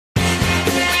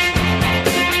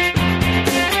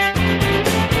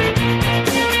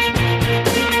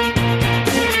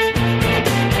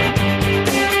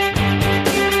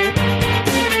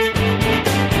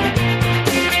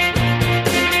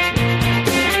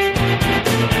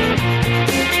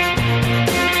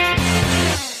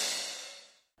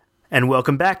And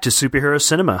welcome back to Superhero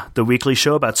Cinema, the weekly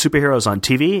show about superheroes on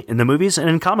TV, in the movies, and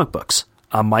in comic books.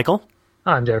 I'm Michael.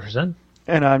 I'm Jefferson.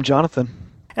 And I'm Jonathan.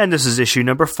 And this is issue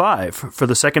number 5 for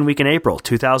the second week in April,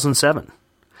 2007.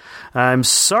 I'm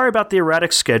sorry about the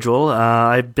erratic schedule.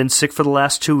 I've been sick for the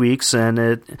last 2 weeks, and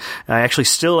I actually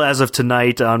still, as of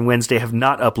tonight, on Wednesday, have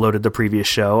not uploaded the previous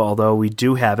show, although we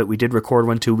do have it. We did record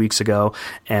one 2 weeks ago,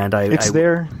 and It's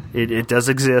there. It does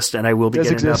exist, and I will be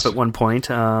getting it up at one point.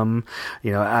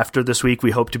 After this week,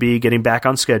 we hope to be getting back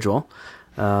on schedule.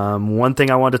 One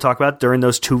thing I wanted to talk about during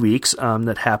those 2 weeks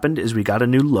that happened is we got a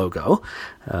new logo.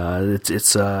 It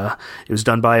was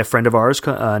done by a friend of ours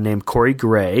named Corey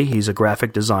Gray. He's a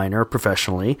graphic designer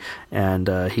professionally, and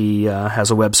he has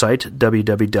a website,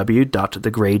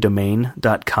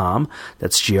 www.thegraydomain.com.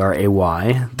 That's Gray,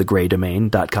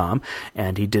 thegraydomain.com.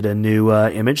 And he did a new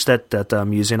image that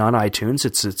I'm using on iTunes.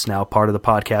 It's now part of the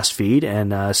podcast feed,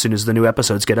 and as soon as the new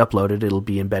episodes get uploaded, it'll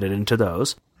be embedded into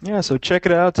those. Yeah, so check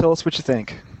it out. Tell us what you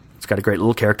think. It's got a great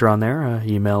little character on there.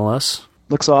 Email us.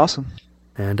 Looks awesome.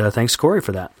 And thanks, Corey,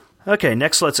 for that. Okay,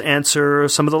 next let's answer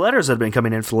some of the letters that have been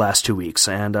coming in for the last 2 weeks.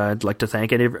 And I'd like to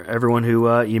thank everyone who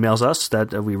emails us.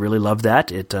 That we really love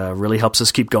that. It really helps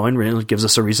us keep going. Really gives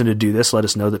us a reason to do this. Let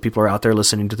us know that people are out there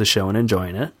listening to the show and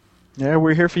enjoying it. Yeah,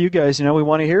 we're here for you guys. We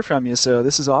want to hear from you, so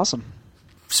this is awesome.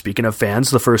 Speaking of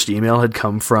fans, the first email had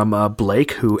come from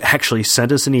Blake, who actually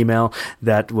sent us an email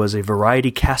that was a Variety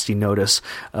casting notice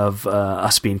of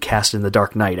us being cast in The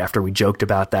Dark Knight, after we joked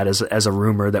about that as a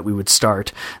rumor that we would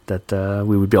start, that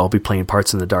we would all be playing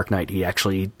parts in The Dark Knight. He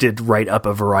actually did write up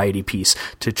a Variety piece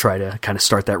to try to kind of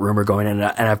start that rumor going, and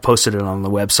I've posted it on the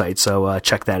website, so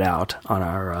check that out on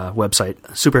our website,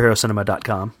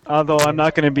 superherocinema.com. Although I'm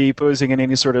not going to be posing in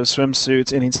any sort of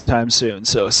swimsuits anytime soon,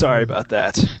 so sorry about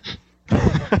that.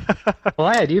 Well,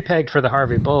 I had you pegged for the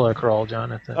Harvey Bullock role,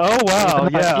 Jonathan. Oh, wow,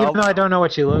 Even though I don't know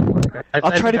what you look like.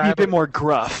 I'll try to be a bit more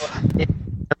gruff.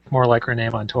 More like Renee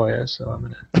Montoya, so I'm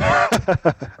going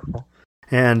to...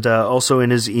 And also in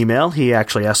his email, he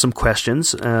actually asked some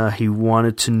questions. He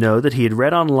wanted to know that he had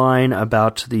read online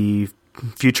about the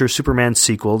future Superman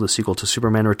sequel, the sequel to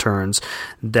Superman Returns,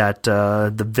 that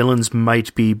the villains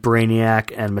might be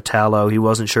Brainiac and Metallo. He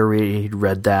wasn't sure he'd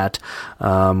read that,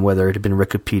 whether it had been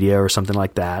Wikipedia or something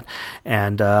like that.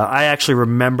 And I actually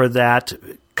remember that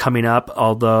coming up,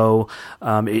 although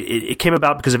it came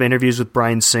about because of interviews with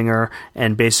Bryan Singer,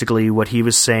 and basically what he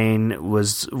was saying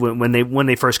was when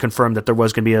they first confirmed that there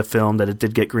was going to be a film, that it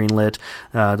did get greenlit,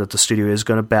 that the studio is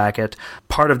going to back it.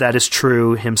 Part of that is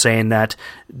true, him saying that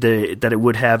it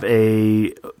would have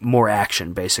a more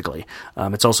action, basically.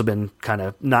 It's also been kind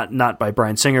of, not by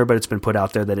Bryan Singer, but it's been put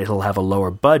out there that it'll have a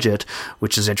lower budget,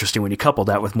 which is interesting when you couple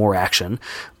that with more action.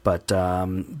 But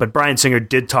Bryan Singer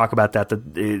did talk about that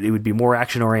it would be more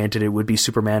action-oriented. It would be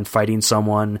Superman fighting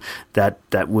someone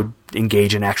that would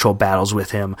engage in actual battles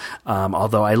with him.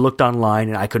 Although I looked online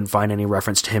and I couldn't find any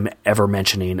reference to him ever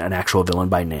mentioning an actual villain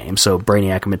by name. So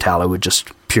Brainiac and Metallo would just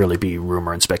purely be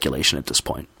rumor and speculation at this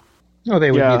point. Well,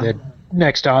 they would be the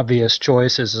next obvious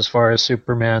choices as far as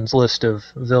Superman's list of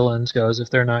villains goes. If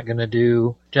they're not going to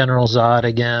do General Zod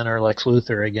again or Lex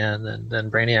Luthor again, then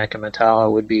Brainiac and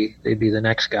Metallo they'd be the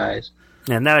next guys.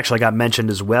 And that actually got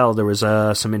mentioned as well. There was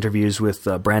some interviews with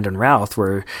Brandon Routh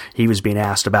where he was being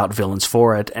asked about villains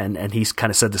for it, and he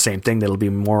kind of said the same thing, that it'll be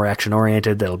more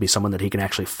action-oriented, that it'll be someone that he can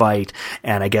actually fight.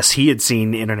 And I guess he had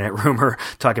seen internet rumor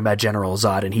talking about General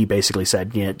Zod, and he basically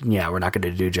said, yeah, we're not going to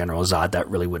do General Zod. That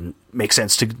really wouldn't make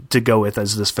sense to go with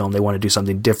as this film. They want to do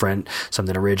something different,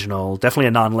 something original. Definitely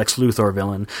a non-Lex Luthor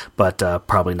villain, but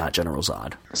probably not General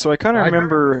Zod. So I kind of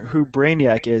remember who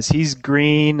Brainiac is. He's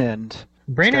green and...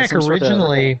 Brainiac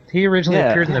originally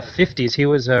appeared in the 50s. He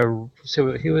was I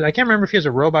can't remember if he was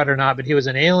a robot or not, but he was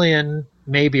an alien,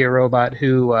 maybe a robot,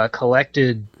 who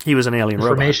collected He was an alien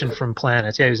information robot. from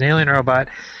planets. Yeah, he was an alien robot,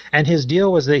 and his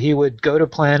deal was that he would go to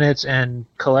planets and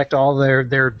collect all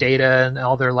their data and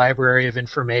all their library of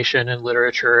information and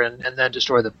literature, and then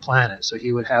destroy the planet. So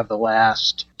he would have the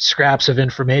last scraps of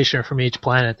information from each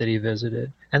planet that he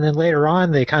visited. And then later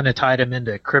on, they kind of tied him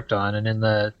into Krypton, and in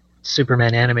the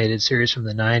Superman animated series from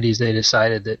the 90s, they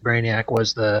decided that Brainiac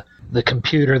was the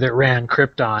computer that ran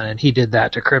Krypton, and he did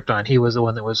that to Krypton. He was the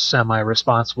one that was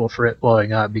semi-responsible for it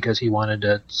blowing up because he wanted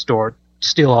to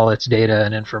steal all its data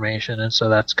and information, and so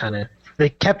that's kind of... They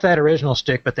kept that original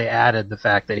stick, but they added the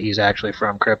fact that he's actually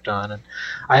from Krypton, and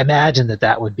I imagine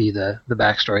that would be the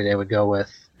backstory they would go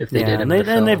with if they did. And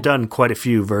they've done quite a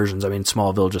few versions. I mean,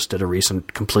 Smallville just did a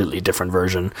recent, completely different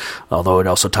version, although it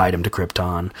also tied him to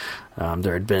Krypton.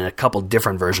 There had been a couple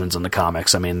different versions in the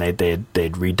comics. I mean, they'd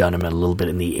redone him a little bit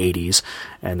in the 80s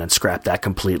and then scrapped that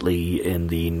completely in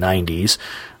the 90s.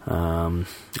 And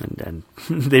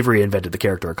they've reinvented the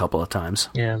character a couple of times.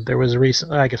 Yeah, there was a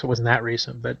recent, I guess it wasn't that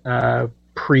recent, but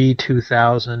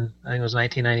pre-2000, I think it was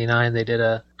 1999, they did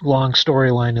a long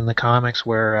storyline in the comics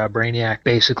where Brainiac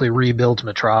basically rebuilds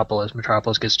Metropolis.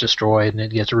 Metropolis gets destroyed and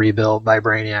it gets rebuilt by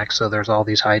Brainiac, so there's all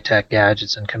these high-tech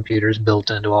gadgets and computers built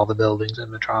into all the buildings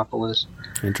in Metropolis.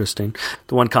 Interesting.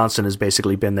 The one constant has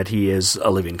basically been that he is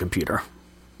a living computer.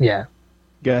 Yeah.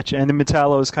 Gotcha. And the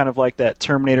Metallo is kind of like that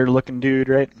Terminator-looking dude,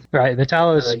 right? Right.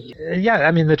 Metallo's, yeah,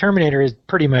 I mean, the Terminator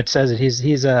pretty much says it. He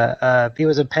was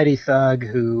a petty thug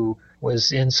who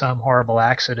was in some horrible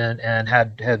accident and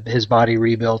had his body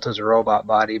rebuilt as a robot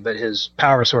body, but his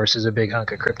power source is a big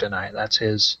hunk of kryptonite. That's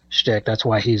his shtick. That's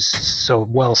why he's so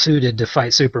well suited to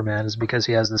fight Superman, is because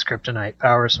he has this kryptonite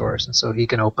power source, and so he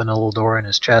can open a little door in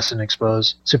his chest and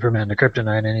expose Superman to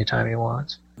kryptonite anytime he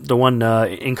wants. The one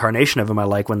incarnation of him I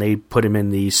like, when they put him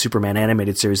in the Superman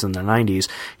animated series in the 90s,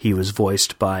 he was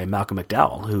voiced by Malcolm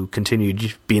McDowell, who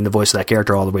continued being the voice of that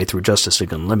character all the way through Justice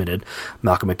League Unlimited.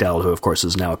 Malcolm McDowell, who, of course,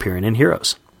 is now appearing in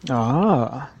Heroes.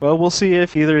 Ah, well, we'll see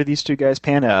if either of these two guys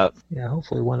pan out. Yeah,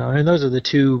 hopefully one. And those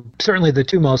are certainly the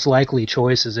two most likely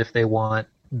choices if they want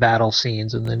battle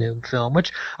scenes in the new film,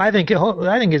 which I think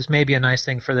is maybe a nice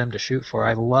thing for them to shoot for.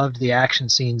 I loved the action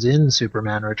scenes in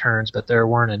Superman Returns, but there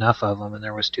weren't enough of them, and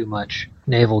there was too much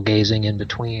navel gazing in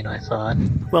between, I thought.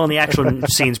 Well, and the action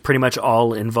scenes pretty much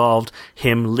all involved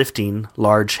him lifting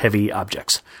large, heavy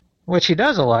objects. Which he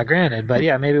does a lot, granted, but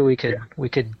yeah, maybe we could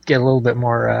get a little bit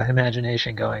more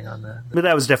imagination going on that. But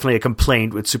that was definitely a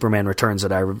complaint with Superman Returns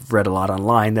that I read a lot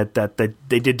online, that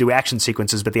they did do action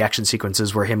sequences, but the action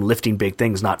sequences were him lifting big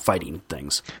things, not fighting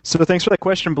things. So thanks for that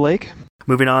question, Blake.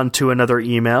 Moving on to another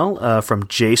email from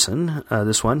Jason.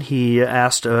 This one, he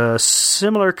asked a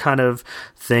similar kind of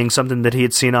thing, something that he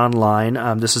had seen online.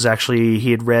 This is actually,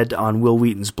 he had read on Will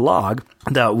Wheaton's blog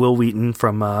that Will Wheaton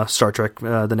from Star Trek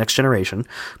The Next Generation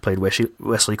played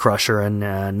Wesley Crusher, and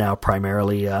now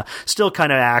primarily still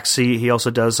kind of acts. He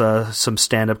also does some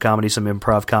stand-up comedy, some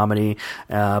improv comedy,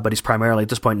 but he's primarily at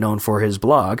this point known for his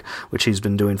blog, which he's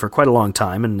been doing for quite a long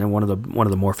time, and one of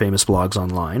the more famous blogs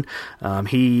online.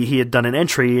 He had done an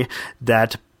entry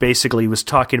that basically was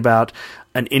talking about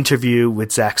an interview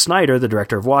with Zack Snyder, the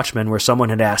director of Watchmen, where someone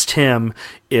had asked him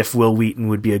if Will Wheaton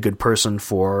would be a good person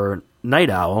for Night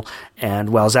Owl, and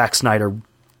while Zack Snyder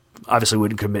obviously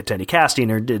wouldn't commit to any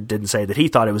casting or didn't say that he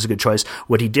thought it was a good choice,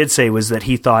 what he did say was that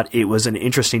he thought it was an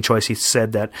interesting choice. He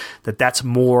said that's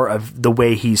more of the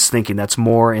way he's thinking. That's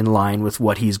more in line with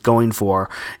what he's going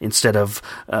for, instead of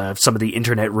some of the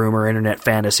internet rumor, internet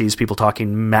fantasies, people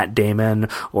talking Matt Damon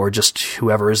or just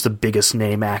whoever is the biggest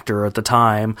name actor at the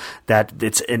time, that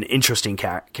it's an interesting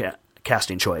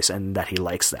casting choice and that he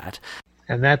likes that.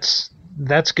 And that's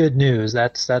good news.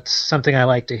 That's something I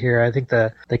like to hear. I think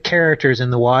the characters in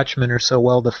the Watchmen are so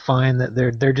well defined that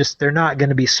they're not going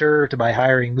to be served by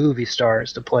hiring movie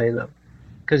stars to play them.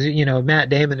 Because Matt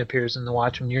Damon appears in the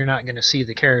Watchmen, you're not going to see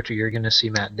the character. You're going to see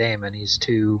Matt Damon. He's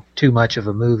too much of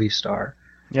a movie star.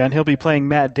 Yeah, and he'll be playing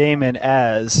Matt Damon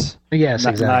as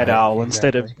Night Owl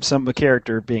instead of some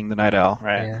character being the Night Owl,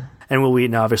 right? Yeah. And Will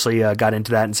Wheaton obviously got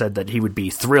into that and said that he would be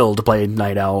thrilled to play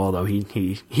Night Owl, although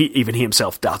he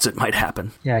himself doubts it might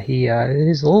happen. Yeah,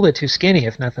 he's a little bit too skinny,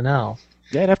 if nothing else.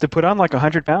 Yeah, he'd have to put on like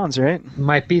 100 pounds, right?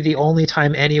 Might be the only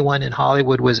time anyone in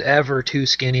Hollywood was ever too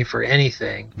skinny for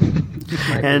anything.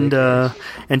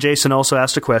 And Jason also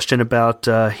asked a question about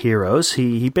Heroes.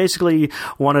 He basically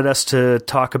wanted us to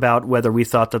talk about whether we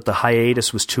thought that the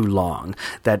hiatus was too long.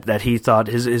 That he thought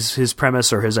his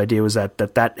premise or his idea was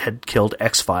that had killed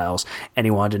X-Files, and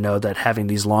he wanted to know that having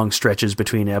these long stretches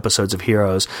between episodes of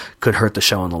Heroes could hurt the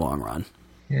show in the long run.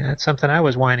 Yeah, that's something I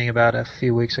was whining about a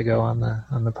few weeks ago on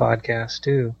the podcast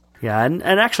too. Yeah, and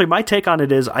actually my take on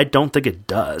it is I don't think it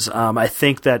does. I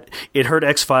think that it hurt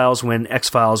X-Files when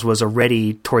X-Files was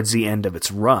already towards the end of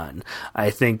its run. I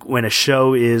think when a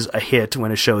show is a hit,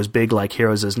 when a show is big like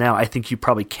Heroes is now, I think you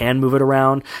probably can move it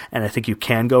around, and I think you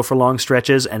can go for long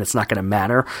stretches, and it's not going to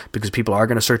matter because people are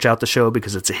going to search out the show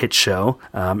because it's a hit show.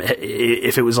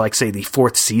 If it was like, say, the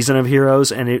 4th season of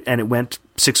Heroes and it went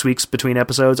 6 weeks between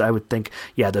episodes, I would think,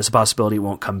 yeah, there's a possibility it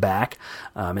won't come back.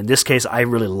 In this case, I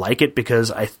really like it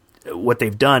because what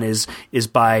they've done is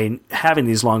by having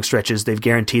these long stretches, they've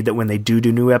guaranteed that when they do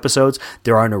new episodes,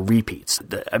 there are no repeats.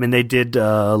 I mean, they did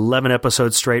 11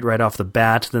 episodes straight right off the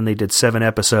bat, then they did 7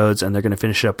 episodes, and they're going to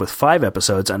finish up with 5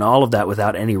 episodes, and all of that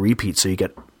without any repeats, so you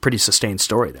get pretty sustained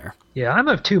story there. Yeah, I'm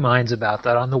of two minds about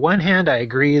that. On the one hand, I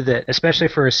agree that, especially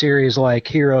for a series like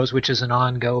Heroes, which is an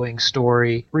ongoing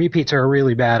story, repeats are a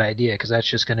really bad idea because that's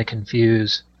just going to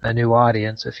confuse a new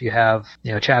audience if you have,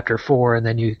 chapter 4 and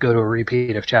then you go to a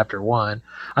repeat of chapter 1.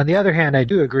 On the other hand, I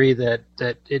do agree that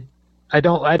I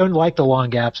don't like the long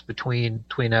gaps between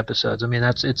episodes. I mean,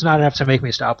 it's not enough to make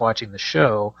me stop watching the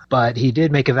show, but he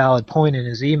did make a valid point in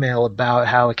his email about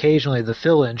how occasionally the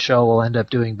fill-in show will end up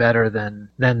doing better than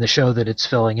the show that it's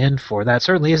filling in for. That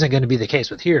certainly isn't going to be the case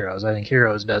with Heroes. I think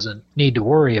Heroes doesn't need to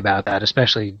worry about that,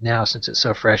 especially now since it's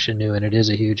so fresh and new and it is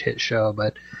a huge hit show,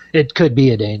 but it could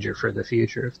be a danger for the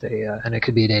future if they and it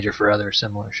could be a danger for other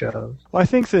similar shows. Well, I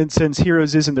think that since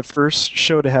Heroes isn't the first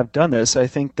show to have done this, I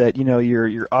think that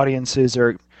your audiences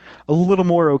are a little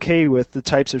more okay with the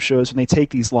types of shows when they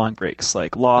take these long breaks.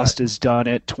 Like Lost has done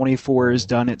it, 24 has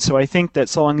done it. So I think that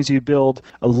so long as you build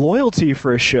a loyalty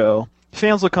for a show,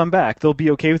 fans will come back. They'll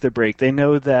be okay with the break. They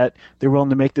know that they're willing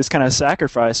to make this kind of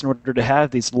sacrifice in order to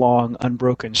have these long,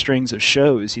 unbroken strings of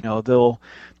shows. They'll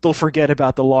forget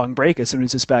about the long break as soon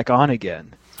as it's back on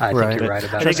again. I think you're right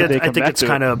about that. I think it's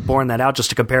kind of borne that out just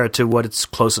to compare it to what it's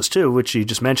closest to, which you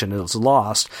just mentioned. It was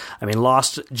Lost. I mean,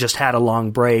 Lost just had a long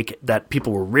break that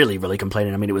people were really, really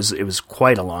complaining. I mean, it was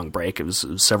quite a long break. It was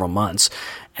several months.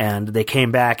 And they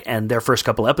came back, and their first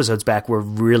couple episodes back were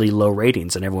really low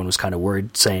ratings, and everyone was kind of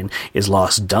worried, saying, is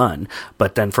Lost done?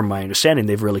 But then from my understanding,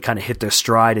 they've really kind of hit their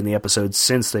stride in the episodes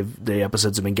since the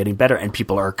episodes have been getting better, and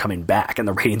people are coming back, and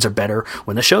the ratings are better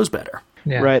when the show's better.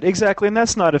 Yeah. Right, exactly, and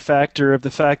that's not a factor of the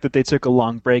fact that they took a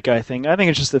long break, I think. I think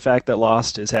it's just the fact that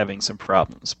Lost is having some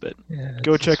problems, but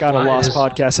go check out a Lost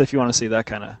podcast if you want to see that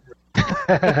kind of...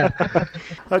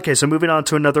 Okay, so moving on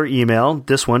to another email.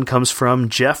 This one comes from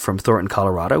Jeff from Thornton,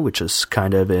 Colorado, which is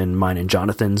kind of in mine and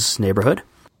Jonathan's neighborhood.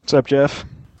 What's up, Jeff?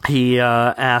 He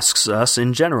asks us,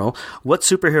 in general, what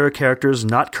superhero characters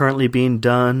not currently being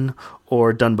done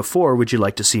or done before would you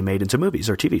like to see made into movies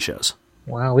or TV shows?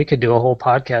 Wow, we could do a whole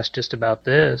podcast just about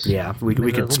this. Yeah, we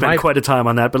could spend quite a time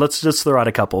on that, but let's just throw out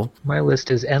a couple. My list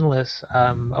is endless.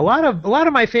 A lot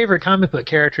of my favorite comic book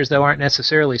characters, though, aren't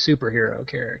necessarily superhero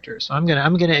characters. So I'm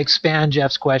gonna expand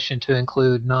Jeff's question to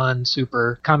include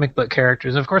non-super comic book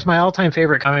characters. Of course, my all-time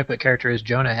favorite comic book character is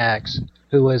Jonah Hex,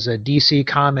 who was a DC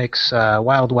Comics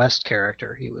Wild West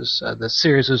character. He was the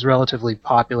series was relatively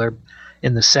popular.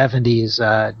 In the 70s,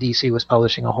 DC was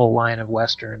publishing a whole line of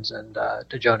westerns, and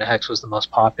Jonah Hex was the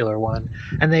most popular one.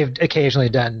 And they've occasionally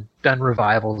done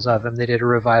revivals of him. They did a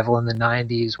revival in the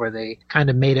 90s where they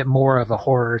kind of made it more of a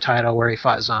horror title where he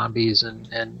fought zombies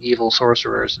and evil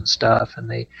sorcerers and stuff. And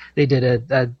they did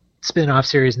a spin-off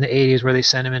series in the 80s where they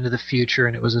sent him into the future,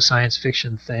 and it was a science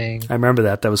fiction thing. I remember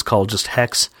that. That was called just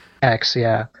Hex. Hex,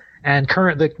 yeah. And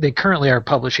they currently are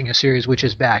publishing a series which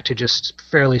is back to just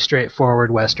fairly straightforward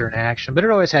Western action. But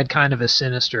it always had kind of a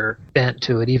sinister bent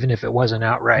to it. Even if it wasn't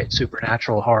outright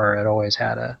supernatural horror, it always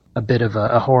had a bit of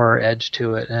a horror edge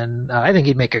to it. And I think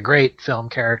he'd make a great film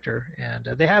character. And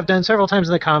they have done several times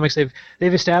in the comics. They've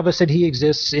established that he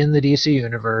exists in the DC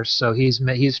universe. So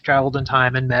he's traveled in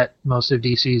time and met most of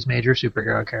DC's major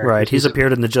superhero characters. Right. He's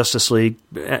appeared in the Justice League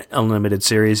Unlimited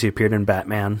series. He appeared in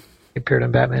Batman. He appeared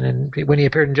in Batman, and when he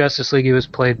appeared in Justice League, he was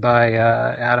played by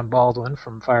Adam Baldwin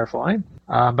from Firefly.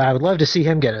 But I would love to see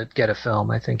him get a film.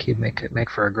 I think he'd make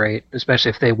for a great,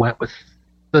 especially if they went with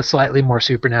the slightly more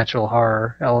supernatural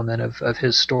horror element of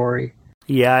his story.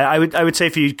 Yeah, I would say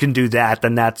if you can do that,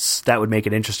 then that would make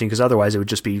it interesting, because otherwise it would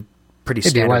just be pretty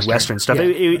standard Western stuff. Yeah.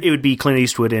 It would be Clint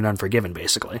Eastwood in Unforgiven,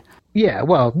 basically. Yeah,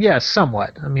 well, yeah,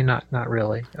 somewhat. I mean, not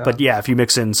really. But yeah, if you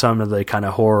mix in some of the kind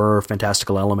of horror,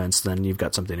 fantastical elements, then you've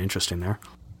got something interesting there.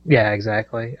 Yeah,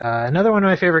 exactly. Another one of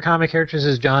my favorite comic characters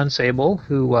is Jon Sable,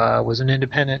 who was an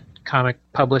independent comic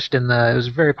published it was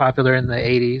very popular in the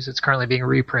 80s. It's currently being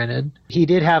reprinted. He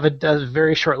did have a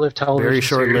very short-lived television series.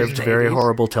 Very short-lived, very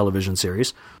horrible television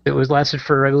series. It was lasted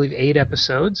for, I believe, 8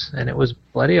 episodes, and it was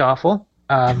bloody awful.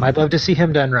 I'd love to see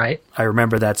him done right. I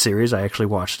remember that series. I actually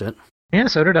watched it. Yeah,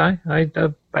 so did I.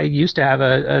 I used to have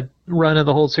a run of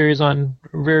the whole series on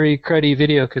very cruddy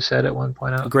video cassette at one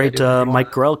point. Great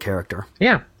Mike Grell character.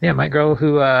 Yeah, Mike Grell,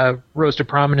 who rose to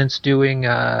prominence doing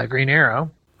Green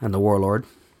Arrow. And the Warlord.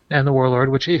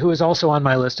 Who is also on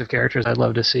my list of characters I'd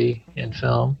love to see in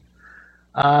film.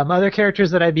 Other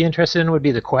characters that I'd be interested in would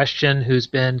be The Question, who's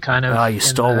been kind of... you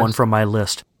stole one from my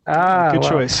list. Good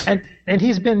choice. And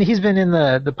he's been in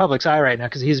the public's eye right now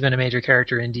because he's been a major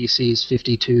character in DC's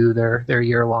 52, their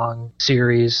year-long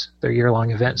series, their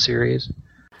year-long event series.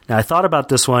 Now, I thought about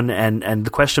this one, and the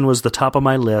question was the top of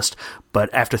my list,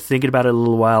 but after thinking about it a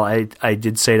little while, I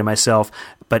did say to myself,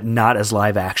 but not as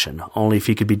live action, only if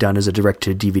he could be done as a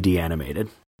direct-to-DVD animated.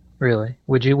 Really?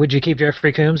 Would you keep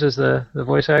Jeffrey Combs as the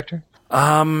voice actor?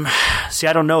 See,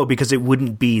 I don't know, because it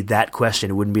wouldn't be that question.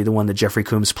 It wouldn't be the one that Jeffrey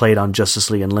Combs played on Justice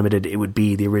League Unlimited. It would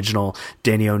be the original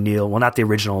Denny O'Neil. Well, not the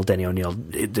original Denny O'Neil.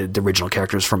 The original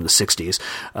characters from the 60s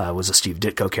was a Steve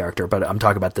Ditko character, but I'm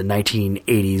talking about the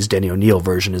 1980s Denny O'Neil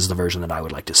version is the version that I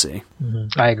would like to see.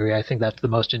 Mm-hmm. I agree. I think that's the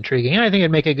most intriguing. And I think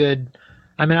it'd make a good...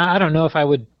 I mean, I don't know if I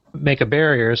would make a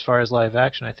barrier as far as live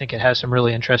action. I think it has some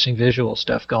really interesting visual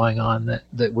stuff going on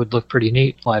that would look pretty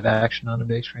neat live action on a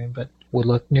big screen, but would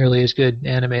look nearly as good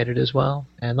animated as well.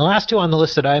 And the last two on the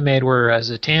list that I made were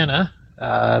Zatanna,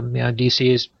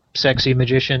 DC's sexy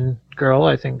magician girl.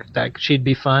 I think that she'd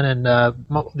be fun. And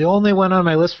the only one on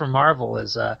my list from Marvel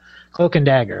is Cloak and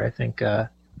Dagger. I think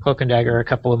Cloak and Dagger are a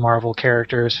couple of Marvel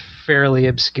characters, fairly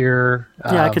obscure.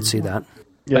 Yeah, I could see that.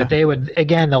 But they would,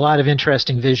 again, a lot of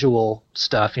interesting visual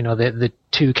stuff. The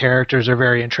two characters are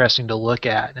very interesting to look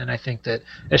at, and I think that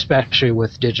especially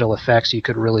with digital effects, you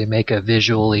could really make a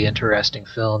visually interesting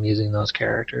film using those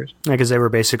characters. Yeah, because they were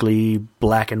basically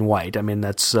black and white. I mean,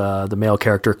 that's the male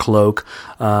character Cloak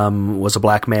was a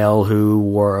black male who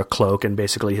wore a cloak, and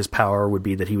basically his power would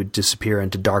be that he would disappear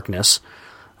into darkness.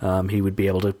 He would be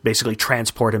able to basically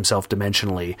transport himself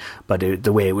dimensionally, but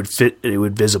the way it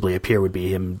would visibly appear would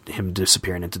be him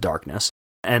disappearing into darkness.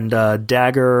 And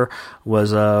Dagger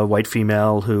was a white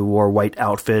female who wore a white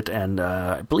outfit, and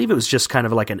I believe it was just kind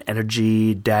of like an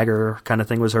energy dagger kind of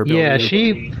thing was her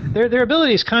ability. Yeah, their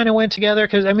abilities kind of went together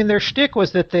because, I mean, their shtick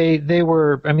was that they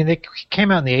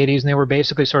came out in the 80s and they were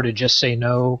basically sort of just say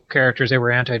no characters. They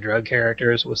were anti-drug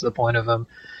characters was the point of them.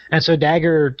 And so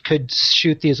Dagger could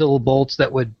shoot these little bolts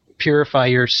that would purify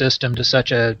your system to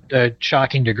such a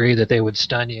shocking degree that they would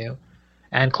stun you.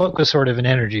 And Cloak was sort of an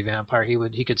energy vampire.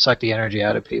 He could suck the energy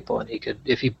out of people, and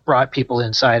if he brought people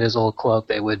inside his little cloak,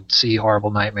 they would see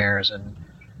horrible nightmares and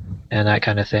that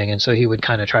kind of thing. And so he would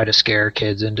kind of try to scare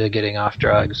kids into getting off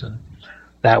drugs, and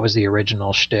that was the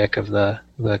original shtick of the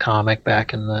comic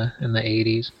back in the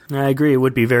 80s. I agree. It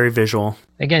would be very visual.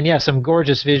 Again, yeah, some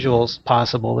gorgeous visuals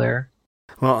possible there.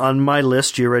 Well, on my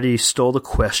list, you already stole the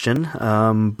question,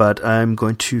 but I'm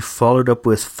going to follow it up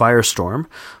with Firestorm,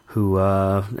 who,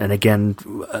 and again,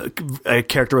 a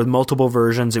character with multiple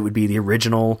versions. It would be the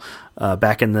original,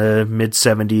 back in the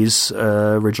mid-70s,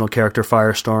 original character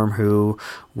Firestorm, who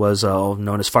was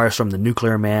known as Firestorm the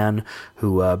Nuclear Man,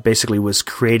 who basically was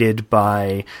created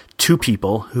by two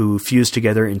people who fused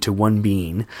together into one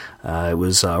being. It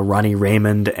was Ronnie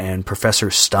Raymond and Professor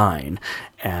Stein.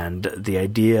 And the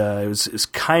idea is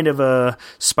kind of a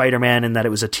Spider-Man in that it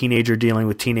was a teenager dealing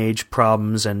with teenage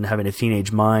problems and having a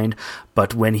teenage mind.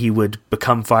 But when he would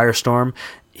become Firestorm,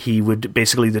 he would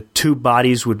basically, the two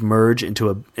bodies would merge into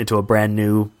a brand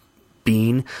new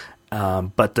being.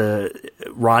 But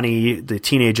Ronnie, the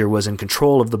teenager, was in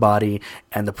control of the body,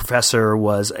 and the professor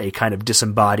was a kind of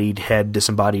disembodied head,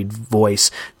 disembodied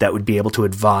voice that would be able to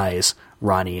advise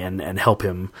Ronnie and help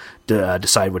him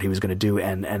decide what he was going to do.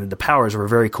 And the powers were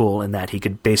very cool in that he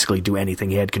could basically do anything.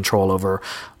 He had control over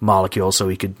molecules, so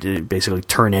he could basically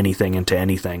turn anything into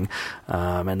anything.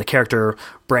 And the character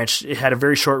branched. It had a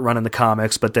very short run in the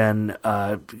comics, but then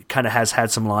kind of has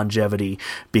had some longevity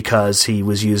because he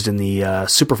was used in the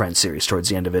Super Friends series towards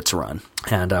the end of its run.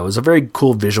 And was a very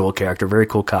cool visual character, very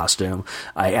cool costume.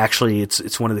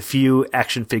 It's one of the few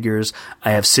action figures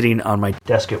I have sitting on my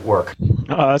desk at work.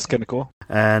 Oh, that's kind of cool.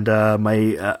 And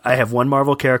I have one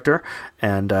Marvel character,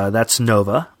 and that's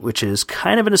Nova, which is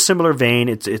kind of in a similar vein.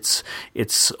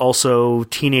 It's also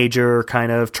teenager,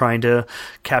 kind of trying to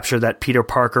capture that Peter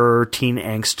Parker teen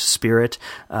angst spirit.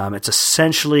 It's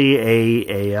essentially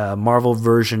a Marvel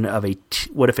version of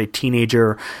what if a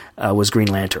teenager was Green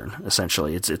Lantern.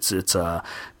 Essentially, it's a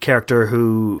character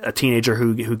a teenager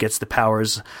who gets the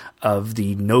powers of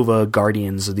the Nova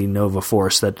Guardians of the Nova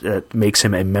Force that makes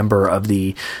him a member of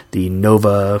the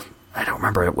Nova. I don't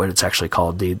remember what it's actually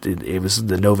called. It was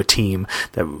the Nova team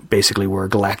that basically were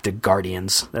Galactic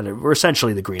Guardians that were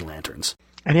essentially the Green Lanterns.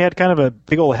 And he had kind of a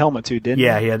big old helmet too, didn't he?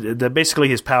 Yeah, he had basically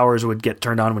his powers would get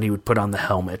turned on when he would put on the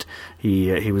helmet.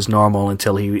 He was normal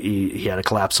until he had a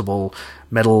collapsible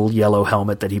metal yellow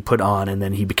helmet that he put on, and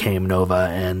then he became Nova,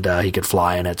 and he could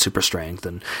fly and had super strength,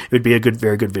 and it would be a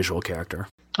very good visual character.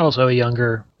 Also a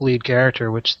younger lead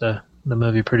character, which the the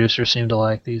movie producers seem to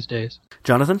like these days.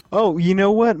 Jonathan? Oh, you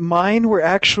know what? Mine were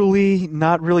actually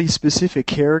not really specific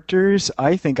characters.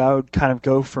 I think I would kind of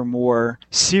go for more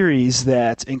series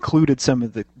that included some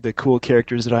of the cool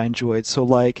characters that I enjoyed. So,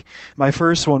 like, my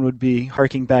first one would be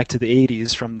harking back to the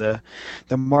 80s from the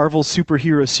Marvel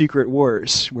Superhero Secret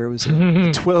Wars, where it was a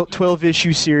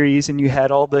 12-issue series, and you had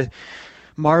all the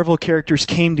Marvel characters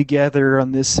came together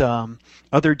on this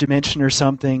other dimension or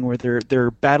something where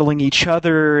they're battling each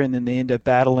other, and then they end up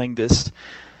battling this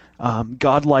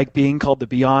godlike being called the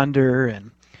Beyonder, and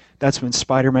that's when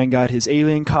Spider-Man got his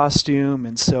alien costume.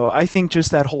 And so I think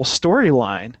just that whole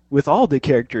storyline with all the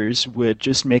characters would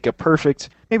just make a perfect,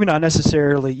 maybe not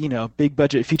necessarily, big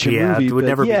budget feature movie. It would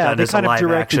never be done as a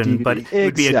live action, DVD. but it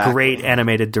would be a great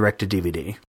animated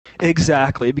direct-to-DVD.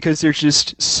 Exactly, because there's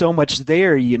just so much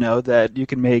there, that you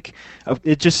can make.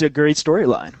 It's just a great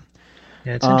storyline.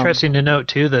 Yeah, it's interesting to note,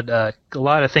 too, that a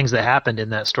lot of things that happened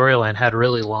in that storyline had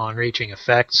really long-reaching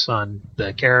effects on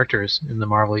the characters in the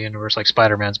Marvel Universe, like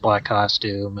Spider-Man's black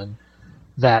costume, and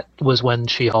that was when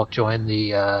She-Hulk joined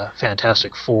the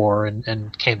Fantastic Four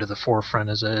and came to the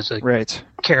forefront as a right.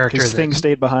 character that things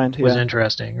stayed behind. was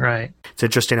interesting, right. It's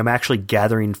interesting. I'm actually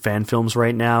gathering fan films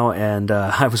right now, and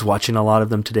I was watching a lot of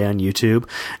them today on YouTube,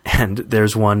 and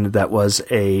there's one that was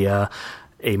a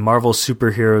Marvel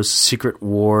Superheroes Secret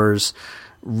Wars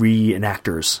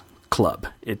reenactors club.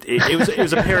 It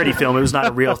was a parody film. It was not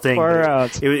a real thing.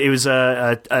 It was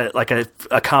like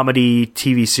a comedy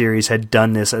TV series had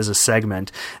done this as a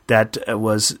segment that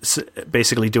was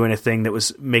basically doing a thing that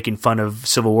was making fun of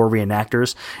Civil War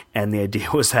reenactors, and the idea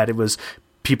was that it was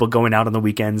people going out on the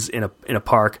weekends in a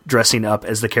park dressing up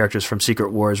as the characters from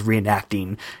Secret Wars,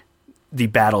 reenacting the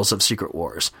battles of Secret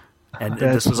Wars. And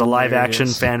this was a live-action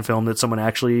fan film that someone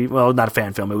actually... Well, not a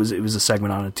fan film. It was a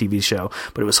segment on a TV show,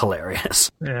 but it was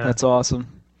hilarious. Yeah. That's awesome.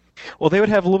 Well, they would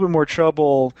have a little bit more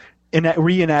trouble in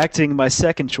reenacting my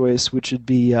second choice, which would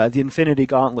be the Infinity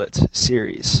Gauntlet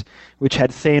series, which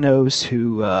had Thanos,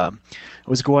 who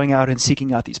was going out and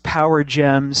seeking out these power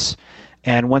gems,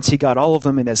 and once he got all of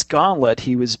them in his gauntlet,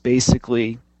 he was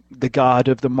basically the god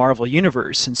of the Marvel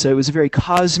Universe. And so it was very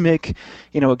cosmic.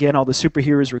 Again, all the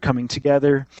superheroes were coming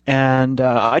together. And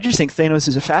I just think Thanos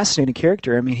is a fascinating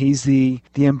character. I mean, he's the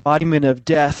embodiment of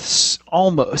death's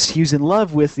almost. He was in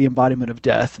love with the embodiment of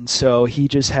death. And so he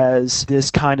just has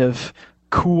this kind of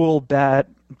cool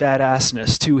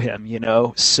badassness to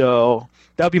him, So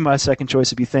that would be my second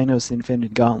choice, would be Thanos, the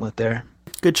Infinity Gauntlet there.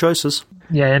 Good choices.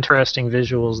 Yeah, interesting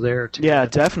visuals there, too. Yeah,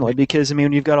 definitely, because,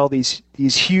 you've got all these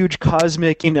huge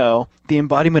cosmic, the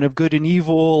embodiment of good and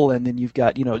evil, and then you've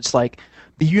got, it's like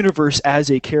the universe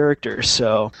as a character.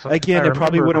 So, again, it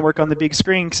probably wouldn't work on the big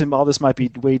screen, because all this might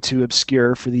be way too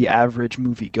obscure for the average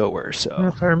moviegoer. So,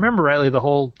 if I remember rightly, the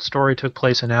whole story took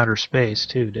place in outer space,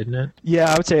 too, didn't it? Yeah,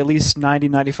 I would say at least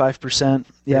 90-95%.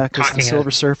 Yeah, because the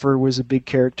Silver Surfer was a big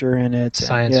character in it.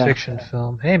 Science fiction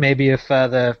film. Hey, maybe if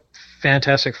the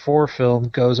Fantastic Four film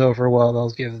goes over well,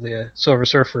 they'll give the Silver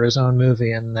Surfer his own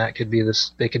movie, and that could be this.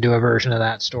 They could do a version of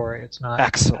that story. It's not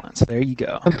excellent. There you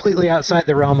go. Completely outside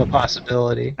the realm of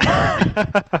possibility.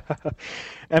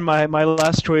 And my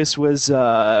last choice was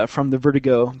from the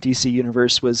Vertigo DC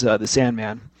universe was the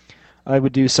Sandman. I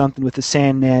would do something with the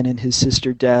Sandman and his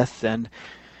sister Death, and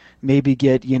maybe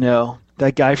get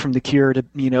that guy from The Cure to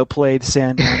play the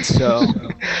Sandman. So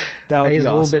that would be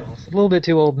awesome. He's a little bit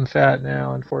too old and fat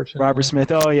now, unfortunately. Robert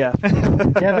Smith. Oh yeah.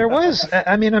 Yeah, there was.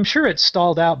 I'm sure it's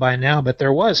stalled out by now, but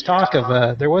there was talk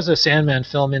of there was a Sandman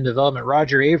film in development.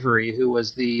 Roger Avery, who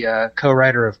was the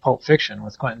co-writer of Pulp Fiction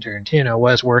with Quentin Tarantino,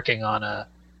 was working on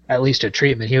at least a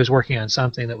treatment. He was working on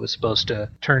something that was supposed to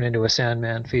turn into a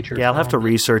Sandman feature. Yeah, I'll have to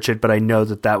research it, but I know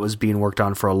that was being worked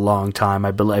on for a long time.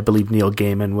 I believe Neil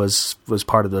Gaiman was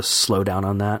part of the slowdown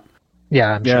on that.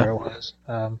 Yeah, I'm sure it was.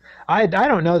 I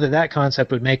don't know that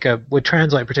concept would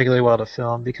translate particularly well to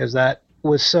film, because that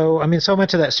was so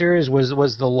much of that series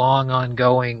was the long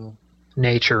ongoing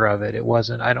nature of it. It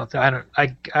wasn't. I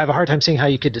have a hard time seeing how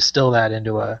you could distill that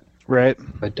into a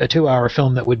 2-hour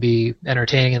film that would be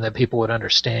entertaining and that people would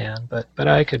understand. But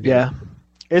I could be. Yeah,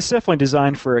 it's definitely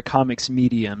designed for a comics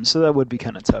medium, so that would be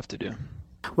kind of tough to do.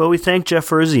 Well, we thank Jeff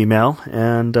for his email,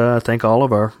 and thank all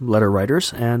of our letter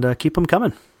writers, and keep them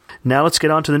coming. Now let's get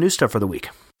on to the news stuff for the week.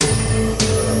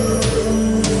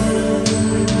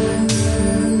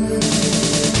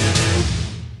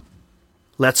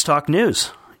 Let's talk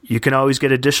news. You can always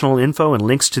get additional info and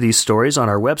links to these stories on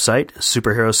our website,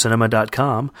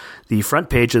 superherocinema.com. The front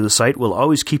page of the site will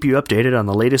always keep you updated on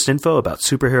the latest info about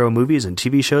superhero movies and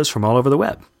TV shows from all over the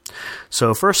web.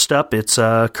 So first up, it's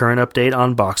a current update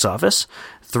on box office.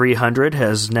 300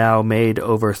 has now made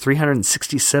over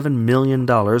 $367 million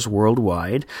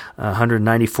worldwide.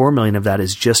 $194 million of that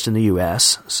is just in the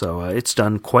U.S., so it's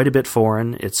done quite a bit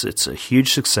foreign. It's a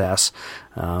huge success.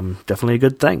 Definitely a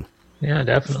good thing. Yeah,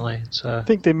 definitely. I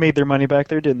think they made their money back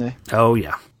there, didn't they? Oh,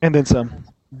 yeah. And then some.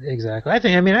 Exactly. I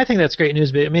think that's great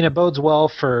news. But it bodes well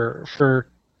for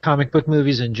comic book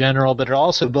movies in general, but it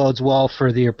also bodes well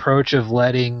for the approach of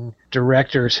letting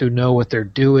directors who know what they're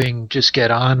doing just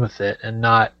get on with it and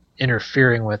not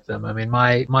interfering with them. I mean,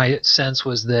 my sense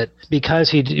was that because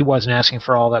he wasn't asking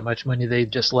for all that much money, they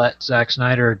just let Zack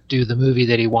Snyder do the movie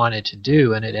that he wanted to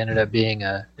do, and it ended up being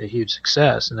a huge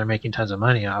success, and they're making tons of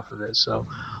money off of it. So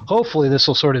hopefully this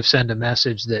will sort of send a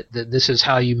message that this is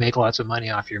how you make lots of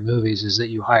money off your movies, is that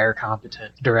you hire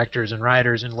competent directors and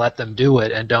writers and let them do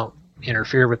it and don't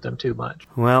interfere with them too much.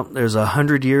 Well, there's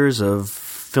 100 years of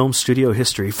film studio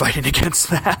history fighting against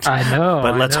that. I know.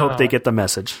 But let's hope they get the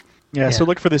message. Yeah, so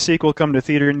look for the sequel come to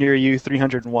theater near you,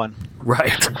 301.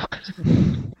 Right.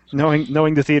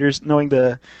 knowing the theaters, knowing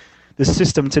the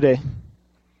system today.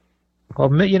 Well,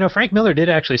 Frank Miller did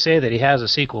actually say that he has a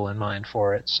sequel in mind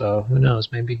for it, so who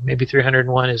knows? Maybe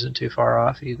 301 isn't too far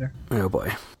off either. Oh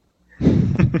boy.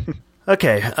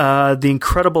 Okay, The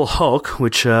Incredible Hulk,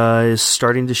 which is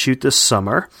starting to shoot this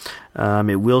summer.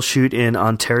 It will shoot in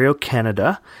Ontario,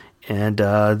 Canada. And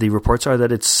the reports are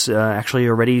that it's actually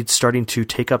already starting to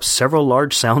take up several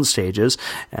large sound stages,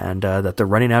 and that they're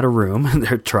running out of room.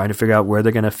 They're trying to figure out where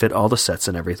they're going to fit all the sets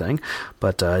and everything.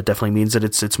 But it definitely means that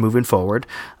it's moving forward,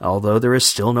 although there is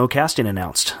still no casting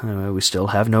announced. We still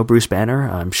have no Bruce Banner.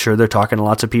 I'm sure they're talking to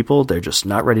lots of people. They're just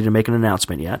not ready to make an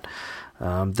announcement yet.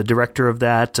 The director of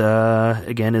that,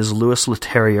 again, is Louis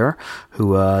Leterrier,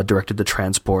 who directed The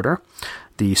Transporter.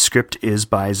 The script is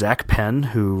by Zach Penn,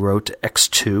 who wrote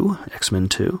X2, X-Men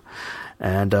 2.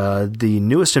 And the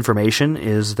newest information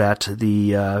is that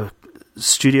the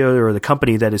studio or the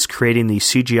company that is creating the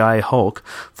CGI Hulk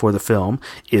for the film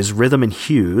is Rhythm and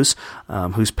Hughes,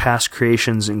 whose past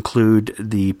creations include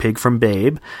the pig from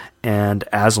Babe and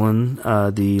Aslan,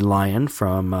 the lion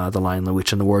from The Lion, the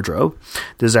Witch, and the Wardrobe.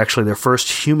 This is actually their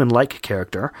first human-like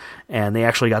character, and they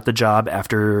actually got the job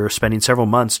after spending several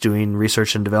months doing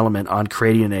research and development on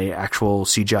creating an actual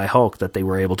CGI Hulk that they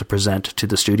were able to present to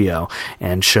the studio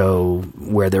and show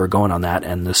where they were going on that,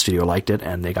 and the studio liked it,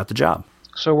 and they got the job.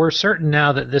 So we're certain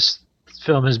now that this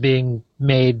film is being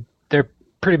made, they're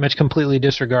pretty much completely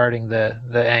disregarding the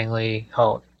Ang Lee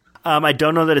Hulk. I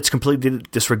don't know that it's completely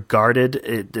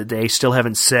disregarded. They still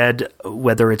haven't said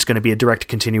whether it's going to be a direct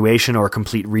continuation or a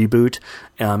complete reboot.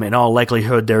 In all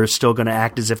likelihood, they're still going to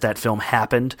act as if that film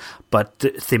happened, but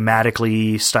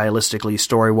thematically, stylistically,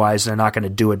 story-wise, they're not going to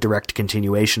do a direct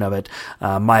continuation of it.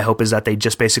 My hope is that they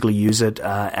just basically use it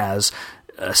as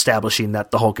establishing that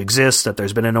the Hulk exists, that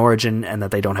there's been an origin, and that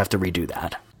they don't have to redo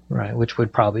that. Right, which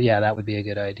would probably, that would be a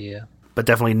good idea. But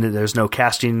definitely there's no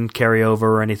casting carryover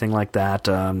or anything like that.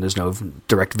 There's no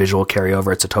direct visual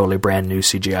carryover. It's a totally brand new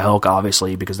CGI Hulk,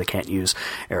 obviously, because they can't use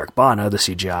Eric Bana. The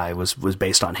CGI was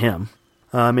based on him.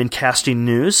 In casting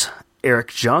news, Eric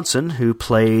Johnson, who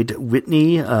played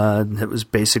Whitney, that was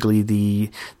basically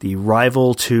the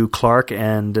rival to Clark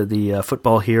and the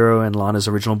football hero and Lana's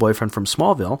original boyfriend from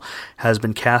Smallville, has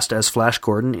been cast as Flash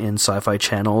Gordon in Sci-Fi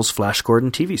Channel's Flash Gordon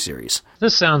TV series.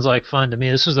 This sounds like fun to me.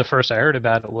 This was the first I heard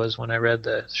about it was when I read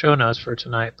the show notes for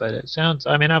tonight, but it sounds,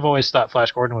 I've always thought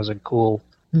Flash Gordon was a cool,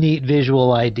 neat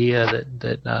visual idea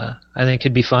that I think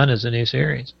could be fun as a new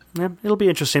series. Yeah, it'll be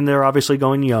interesting. They're obviously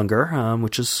going younger,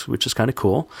 which is kind of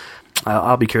cool.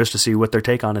 I'll be curious to see what their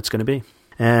take on it's going to be.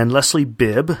 And Leslie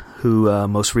Bibb, who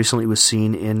most recently was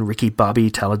seen in Ricky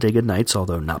Bobby Talladega Nights,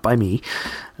 although not by me.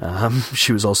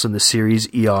 She was also in the series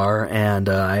ER, and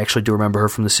I actually do remember her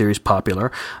from the series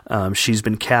Popular. She's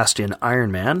been cast in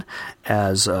Iron Man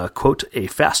as, quote, a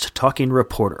fast-talking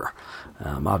reporter.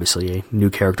 Obviously a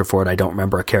new character for it. I don't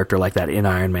remember a character like that in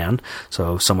Iron Man,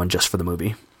 so someone just for the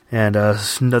movie. And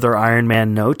another Iron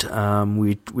Man note,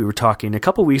 we were talking a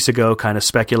couple weeks ago, kind of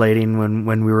speculating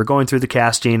when we were going through the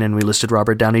casting, and we listed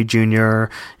Robert Downey Jr.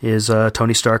 is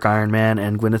Tony Stark Iron Man,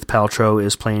 and Gwyneth Paltrow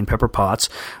is playing Pepper Potts.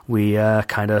 We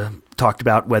kind of talked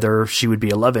about whether she would be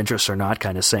a love interest or not,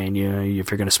 kind of saying,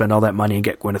 if you're going to spend all that money and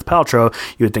get Gwyneth Paltrow,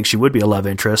 you would think she would be a love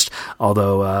interest,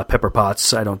 although Pepper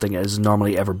Potts, I don't think has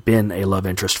normally ever been a love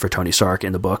interest for Tony Stark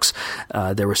in the books.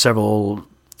 There were several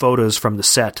photos from the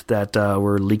set that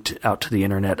were leaked out to the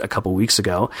internet a couple weeks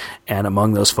ago, and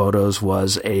among those photos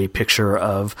was a picture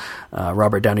of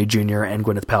Robert Downey Jr. and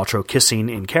Gwyneth Paltrow kissing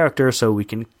in character, so we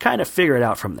can kind of figure it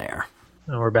out from there.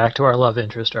 And we're back to our love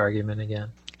interest argument again.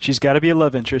 She's got to be a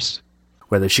love interest.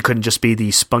 Whether she couldn't just be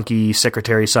the spunky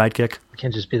secretary sidekick.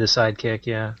 Can't just be the sidekick,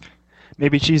 yeah.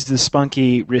 Maybe she's the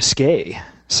spunky, risque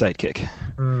sidekick.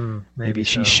 Maybe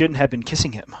she so. shouldn't have been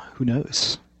kissing him. Who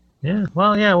knows? Yeah,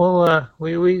 well,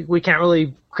 we can't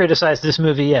really criticize this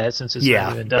movie yet since it's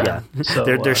not even done. Yeah. So,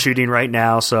 they're shooting right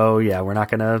now, so yeah, we're not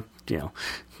going to,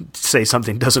 say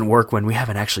something doesn't work when we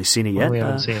haven't actually seen it yet. We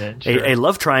haven't seen it. Sure. A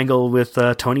love triangle with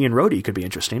Tony and Rhodey could be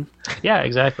interesting. Yeah,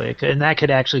 exactly. And that could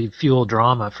actually fuel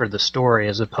drama for the story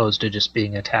as opposed to just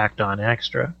being attacked on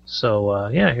extra. So,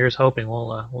 here's hoping.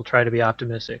 We'll try to be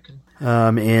optimistic.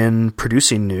 In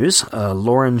producing news,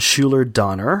 Lauren Schuler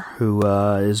Donner, who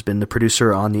has been the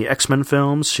producer on the X-Men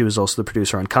films, she was also the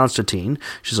producer on Constantine.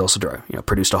 She's also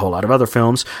produced a whole lot of other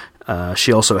films.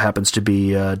 She also happens to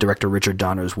be director Richard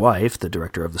Donner's wife, the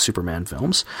director of the Superman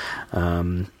films.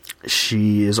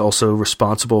 She is also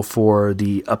responsible for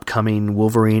the upcoming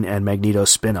Wolverine and Magneto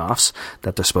spin-offs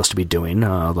that they're supposed to be doing,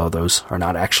 although those are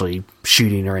not actually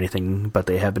shooting or anything, but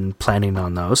they have been planning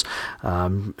on those.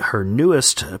 Her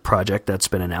newest project that's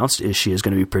been announced is she is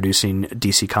going to be producing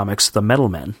DC Comics' The Metal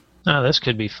Men. Oh, this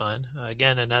could be fun.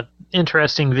 Again, and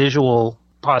interesting visual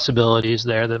possibilities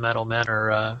there. The Metal Men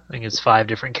are, I think it's 5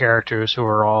 different characters who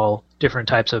are all different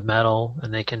types of metal,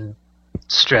 and they can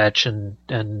stretch and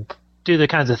do the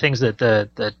kinds of things that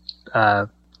the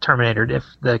Terminator, if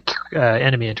the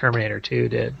enemy in Terminator 2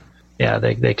 did. Yeah,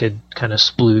 they could kind of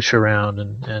sploosh around,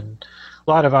 and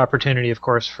a lot of opportunity, of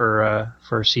course, for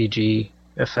CG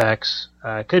effects.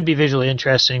 Could be visually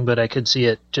interesting, but I could see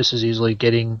it just as easily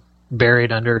getting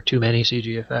buried under too many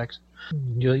CG effects.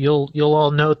 You'll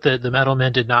all note that the Metal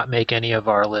Men did not make any of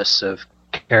our lists of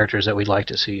characters that we'd like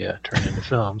to see turn into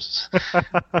films.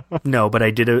 No, but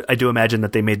I do imagine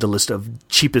that they made the list of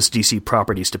cheapest DC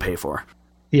properties to pay for.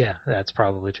 Yeah, that's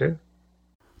probably true.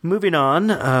 Moving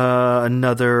on,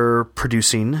 another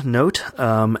producing note,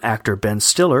 actor Ben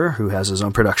Stiller, who has his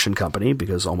own production company,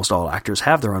 because almost all actors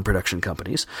have their own production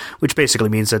companies, which basically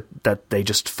means that they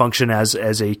just function as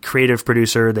a creative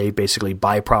producer. They basically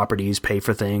buy properties, pay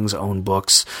for things, own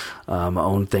books,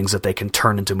 own things that they can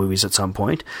turn into movies at some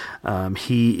point.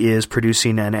 He is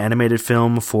producing an animated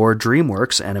film for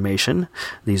DreamWorks Animation.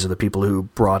 These are the people who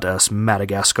brought us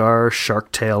Madagascar,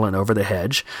 Shark Tale, and Over the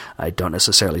Hedge. I don't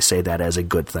necessarily say that as a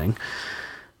good thing.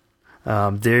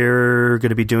 They're going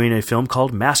to be doing a film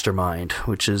called Mastermind,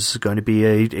 which is going to be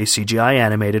a CGI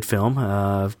animated film,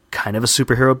 kind of a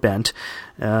superhero bent.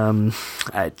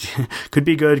 Could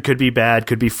be good, could be bad,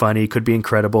 could be funny, could be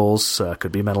Incredibles,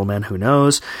 could be Metal Men, who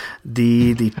knows.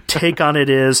 The take on it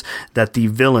is that the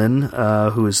villain,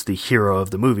 who is the hero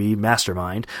of the movie,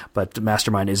 Mastermind, but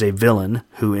Mastermind is a villain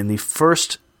who in the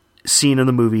first scene of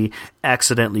the movie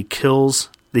accidentally kills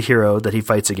the hero that he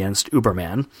fights against,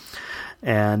 Uberman,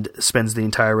 and spends the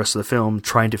entire rest of the film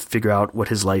trying to figure out what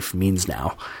his life means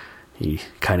now. He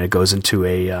kind of goes into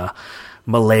a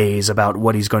malaise about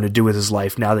what he's going to do with his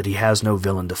life now that he has no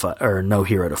villain to fight, or no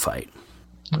hero to fight.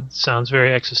 Sounds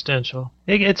very existential.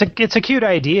 It's a cute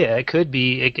idea. It could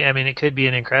be. It could be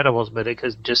an Incredibles, but it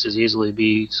could just as easily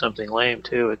be something lame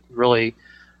too. It really.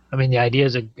 The idea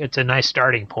is it's a nice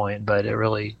starting point, but it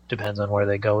really depends on where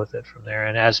they go with it from there.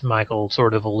 And as Michael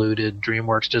sort of alluded,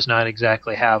 DreamWorks does not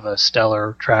exactly have a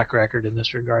stellar track record in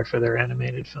this regard for their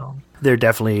animated film. They're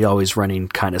definitely always running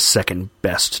kind of second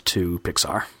best to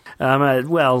Pixar.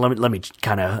 Well, let me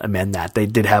kind of amend that. They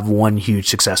did have one huge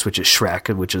success, which is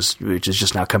Shrek, which is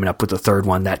just now coming up with the third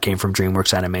one that came from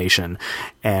DreamWorks Animation,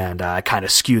 and I kind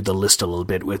of skewed the list a little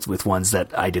bit with ones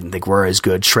that I didn't think were as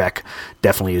good. Shrek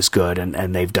definitely is good,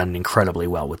 and they've done incredibly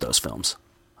well with those films.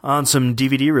 On some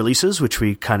DVD releases, which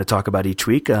we kind of talk about each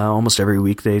week, almost every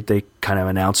week they kind of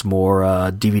announce more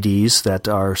DVDs that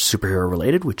are superhero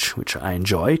related, which I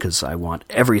enjoy because I want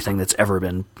everything that's ever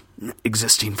been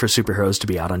existing for superheroes to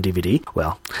be out on DVD.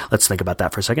 Well, let's think about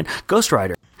that for a second. Ghost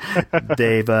Rider.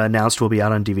 They've announced will be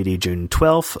out on DVD June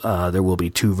 12th. There will be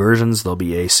 2 versions. There'll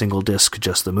be a single disc,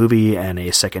 just the movie, and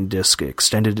a second disc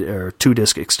extended, or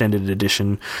 2-disc extended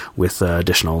edition with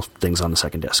additional things on the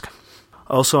second disc.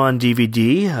 Also on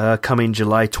DVD, coming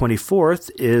July 24th,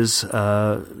 is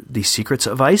The Secrets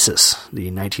of Isis,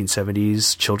 the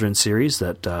 1970s children's series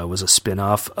that was a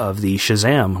spin-off of the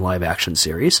Shazam live-action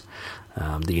series.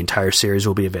 The entire series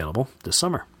will be available this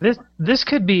summer. This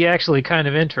could be actually kind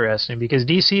of interesting because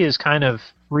DC has kind of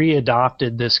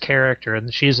readopted this character,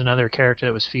 and she's another character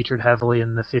that was featured heavily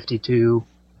in the 52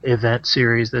 event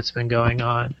series that's been going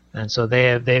on, and so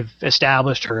they've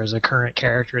established her as a current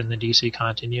character in the DC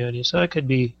continuity. So it could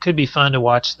be fun to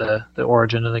watch the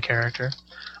origin of the character.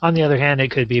 On the other hand,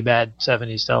 it could be bad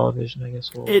 70s television, I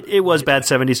guess. It was bad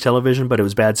 70s television, but it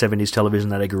was bad 70s television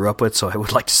that I grew up with, so I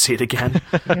would like to see it again.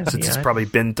 Since it's probably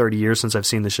been 30 years since I've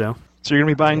seen the show. So you're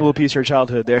going to be buying a little piece of your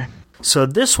childhood there. So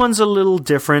this one's a little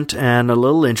different and a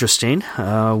little interesting.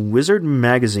 Wizard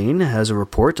Magazine has a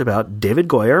report about David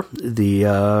Goyer,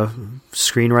 the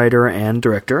screenwriter and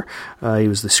director. He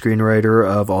was the screenwriter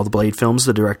of all the Blade films,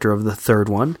 the director of the third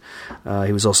one.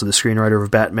 He was also the screenwriter of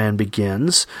Batman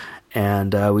Begins.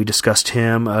 And we discussed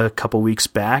him a couple weeks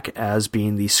back as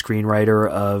being the screenwriter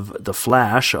of The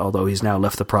Flash, although he's now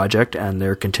left the project and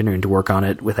they're continuing to work on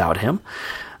it without him.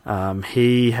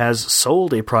 He has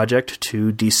sold a project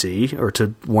to DC, or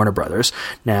to Warner Brothers.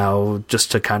 Now, just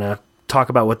to kind of talk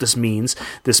about what this means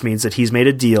that he's made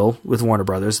a deal with Warner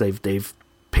Brothers. They've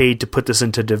paid to put this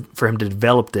for him to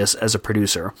develop this as a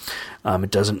producer.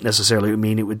 It doesn't necessarily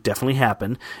mean it would definitely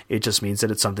happen. It just means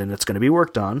that it's something that's going to be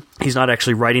worked on. He's not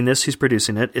actually writing this, he's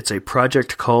producing it. It's a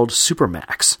project called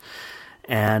Supermax.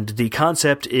 And the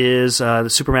concept is that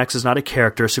Supermax is not a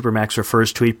character. Supermax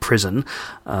refers to a prison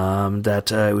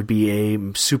it would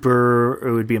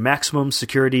be a maximum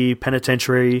security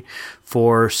penitentiary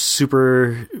for rogue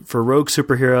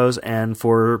superheroes and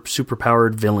for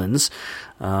superpowered villains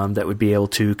that would be able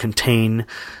to contain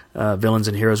villains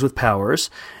and heroes with powers.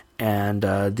 And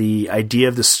the idea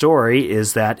of the story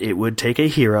is that it would take a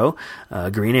hero,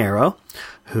 Green Arrow,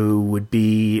 who would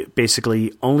be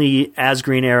basically only as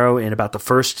Green Arrow in about the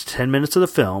first 10 minutes of the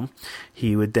film.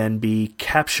 He would then be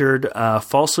captured,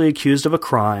 falsely accused of a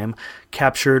crime,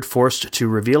 forced to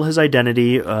reveal his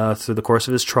identity through the course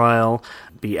of his trial,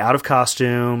 be out of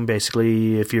costume.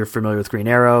 Basically, if you're familiar with Green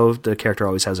Arrow, the character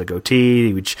always has a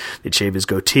goatee. They'd shave his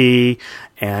goatee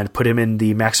and put him in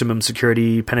the maximum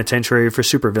security penitentiary for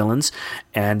supervillains.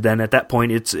 And then at that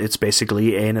point, it's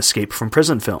basically an escape from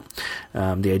prison film.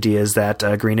 The idea is that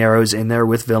Green Arrow is in there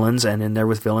with villains, and in there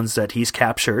with villains that he's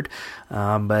captured.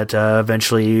 But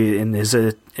eventually, in his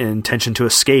intention to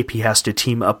escape, he has to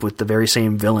team up with the very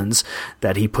same villains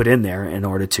that he put in there in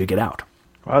order to get out.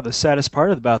 Wow, the saddest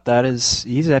part about that is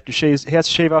he has to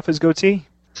shave off his goatee.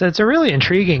 So it's a really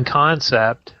intriguing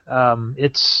concept.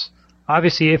 It's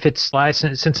obviously, if it's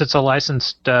licensed, since it's a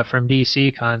licensed from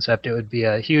DC concept, it would be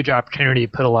a huge opportunity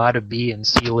to put a lot of B and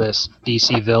C list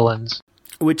DC villains.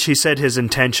 Which he said his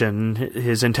intention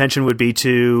would be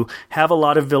to have a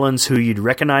lot of villains who you'd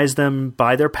recognize them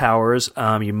by their powers.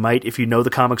 You might, if you know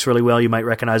the comics really well, you might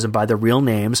recognize them by their real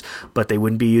names, but they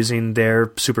wouldn't be using their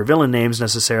supervillain names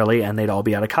necessarily, and they'd all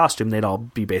be out of costume. They'd all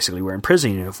be basically wearing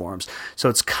prison uniforms. So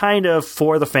it's kind of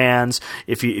for the fans.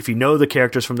 If you know the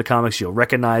characters from the comics, you'll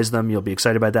recognize them. You'll be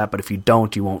excited by that. But if you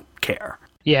don't, you won't care.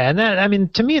 Yeah, and that, I mean,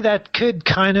 to me, that could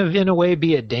kind of, in a way,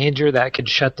 be a danger that could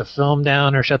shut the film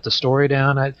down or shut the story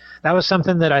down. That was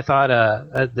something that I thought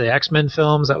the X-Men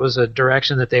films, that was a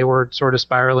direction that they were sort of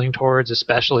spiraling towards,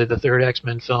 especially the third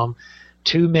X-Men film.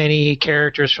 Too many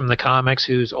characters from the comics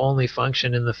whose only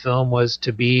function in the film was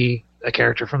to be a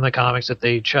character from the comics that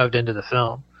they shoved into the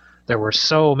film. There were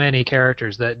so many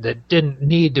characters that didn't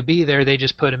need to be there. They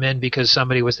just put them in because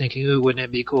somebody was thinking, ooh, wouldn't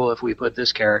it be cool if we put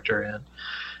this character in?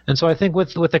 And so I think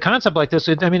with a concept like this,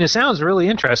 it sounds really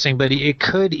interesting, but it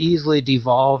could easily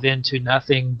devolve into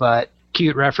nothing but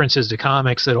cute references to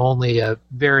comics that only a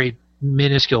very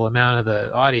minuscule amount of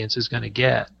the audience is going to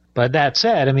get. But that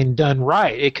said, done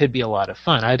right, it could be a lot of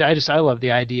fun. I love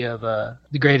the idea of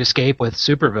the Great Escape with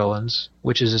supervillains,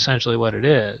 which is essentially what it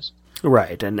is.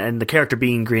 Right, and the character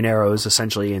being Green Arrow is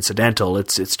essentially incidental.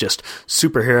 It's just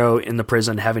superhero in the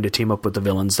prison having to team up with the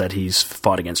villains that he's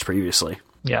fought against previously.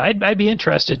 Yeah, I'd be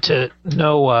interested to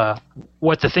know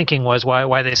what the thinking was,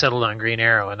 why they settled on Green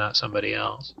Arrow and not somebody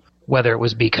else. Whether it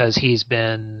was because he's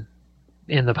been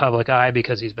in the public eye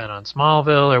because he's been on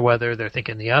Smallville, or whether they're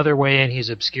thinking the other way and he's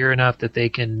obscure enough that they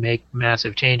can make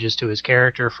massive changes to his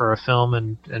character for a film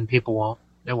and people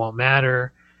won't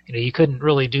matter. You couldn't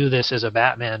really do this as a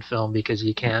Batman film because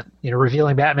you can't,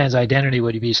 revealing Batman's identity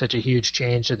would be such a huge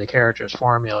change to the character's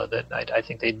formula that I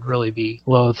think they'd really be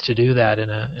loath to do that in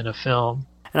a film.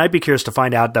 And I'd be curious to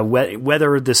find out that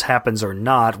whether this happens or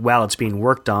not, while it's being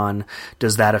worked on,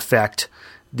 does that affect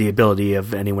the ability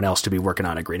of anyone else to be working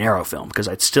on a Green Arrow film? Because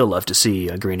I'd still love to see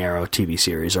a Green Arrow TV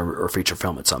series or feature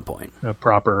film at some point. A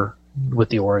proper with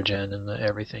the origin and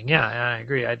everything. Yeah, I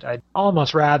agree. I'd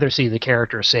almost rather see the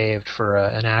character saved for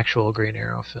an actual Green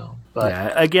Arrow film. But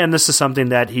yeah, again, this is something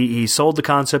that he sold the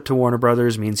concept to Warner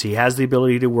Brothers, means he has the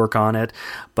ability to work on it,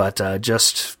 but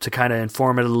just to kind of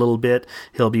inform it a little bit,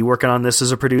 he'll be working on this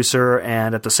as a producer,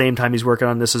 and at the same time he's working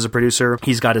on this as a producer,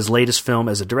 he's got his latest film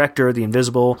as a director, The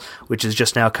Invisible, which is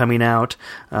just now coming out,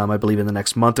 I believe in the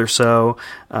next month or so.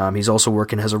 He's also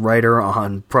working as a writer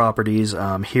on properties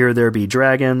Here There Be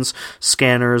Dragons,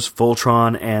 Scanners,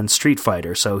 Voltron, and Street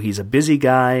Fighter. So he's a busy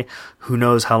guy. Who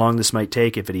knows how long this might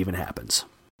take, if it even happens.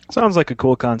 Sounds like a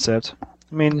cool concept.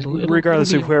 I mean,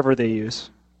 regardless of whoever they use.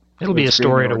 It'll be a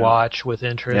story to watch with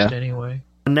interest anyway.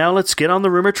 Now let's get on the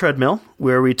rumor treadmill,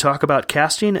 where we talk about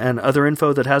casting and other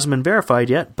info that hasn't been verified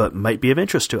yet, but might be of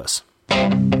interest to us.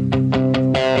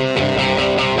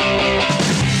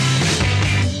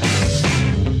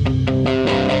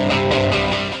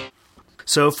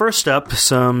 So first up,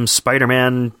 some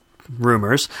Spider-Man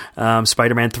rumors.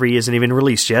 Spider-Man 3 isn't even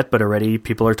released yet, but already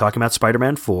people are talking about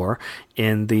Spider-Man 4.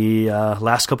 In the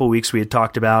last couple of weeks, we had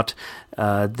talked about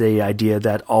the idea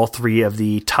that all three of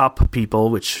the top people,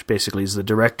 which basically is the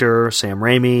director, Sam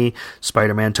Raimi,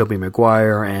 Spider-Man, Tobey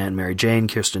Maguire, and Mary Jane,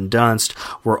 Kirsten Dunst,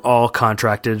 were all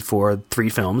contracted for 3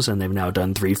 films, and they've now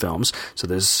done 3 films. So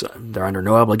they're under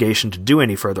no obligation to do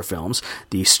any further films.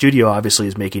 The studio obviously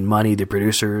is making money. The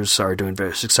producers are doing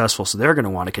very successful, so they're going to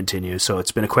want to continue. So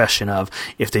it's been a question of,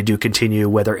 if they do continue,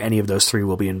 whether any of those 3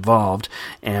 will be involved.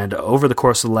 And over the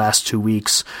course of the last 2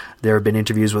 weeks, there have been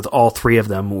interviews with all 3 of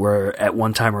them where at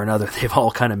one time or another they've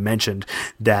all kind of mentioned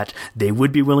that they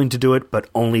would be willing to do it, but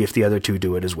only if the other 2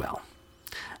 do it as well.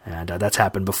 And that's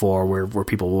happened before, where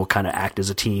people will kind of act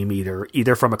as a team,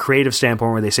 either from a creative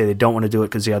standpoint where they say they don't want to do it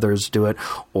because the others do it,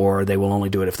 or they will only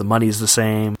do it if the money's the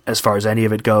same. As far as any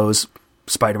of it goes,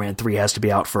 Spider-Man 3 has to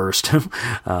be out first.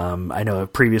 I know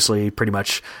previously, pretty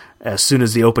much as soon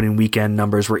as the opening weekend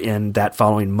numbers were in, that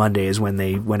following Monday is when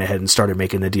they went ahead and started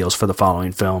making the deals for the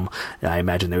following film. I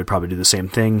imagine they would probably do the same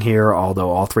thing here, although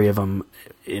all 3 of them,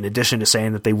 in addition to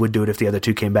saying that they would do it if the other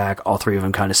 2 came back, all 3 of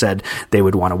them kind of said they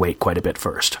would want to wait quite a bit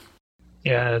first.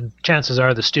 Yeah, chances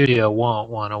are the studio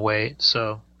won't want to wait.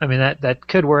 So, I mean, that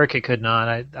could work, it could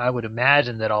not. I would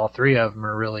imagine that all 3 of them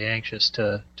are really anxious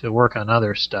to work on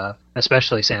other stuff,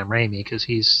 especially Sam Raimi, because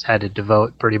he's had to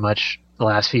devote pretty much the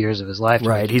last few years of his life.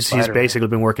 Right, he's basically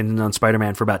been working on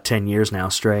Spider-Man for about 10 years now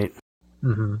straight.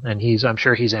 Mm-hmm. And I'm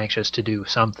sure he's anxious to do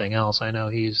something else. I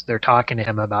know they're talking to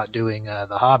him about doing The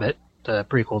Hobbit, the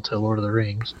prequel to Lord of the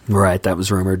Rings. Right, that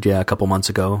was rumored, a couple months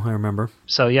ago, I remember.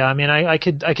 So yeah, I mean, I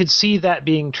could see that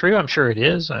being true. I'm sure it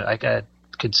is. I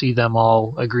could see them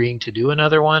all agreeing to do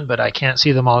another one, but I can't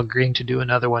see them all agreeing to do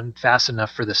another one fast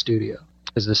enough for the studio,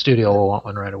 because the studio will want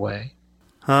one right away.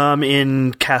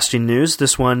 In casting news,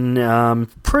 this one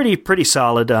pretty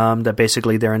solid. That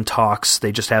basically they're in talks.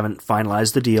 They just haven't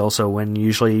finalized the deal. So when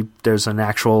usually there's an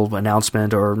actual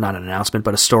announcement, or not an announcement,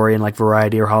 but a story in like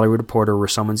Variety or Hollywood Reporter where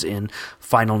someone's in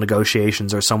final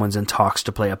negotiations or someone's in talks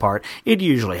to play a part, it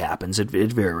usually happens. It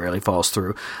very rarely falls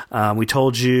through. We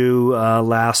told you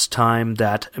last time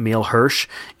that Emile Hirsch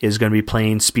is going to be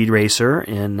playing Speed Racer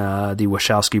in the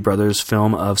Wachowski brothers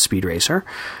film of Speed Racer.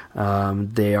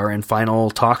 They are in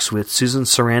final talks with Susan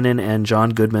Sarandon and John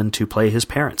Goodman to play his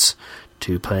parents,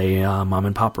 to play Mom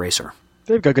and Pop Racer.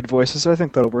 They've got good voices. I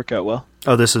think that'll work out well.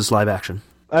 Oh, this is live action.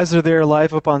 As they're there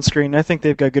live up on screen, I think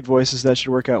they've got good voices. That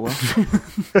should work out well.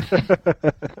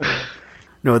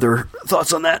 No other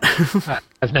thoughts on that? I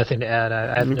have nothing to add.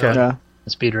 I have no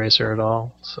Speed Racer at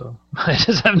all, so I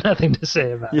just have nothing to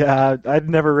say about it. Yeah, I'd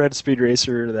never read Speed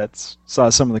Racer. Saw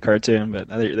some of the cartoon, but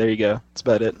there you go. That's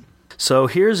about it. So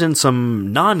here's in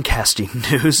some non-casting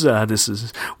news. This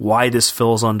is why this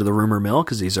fills onto the rumor mill,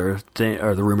 because these are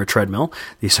or the rumor treadmill.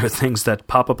 These are things that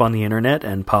pop up on the internet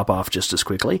and pop off just as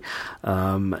quickly.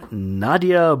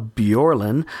 Nadia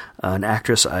Bjorlin, an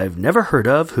actress I've never heard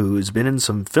of, who's been in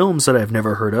some films that I've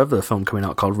never heard of. The film coming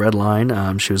out called Red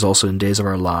Line. She was also in Days of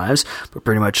Our Lives, but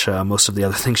pretty much most of the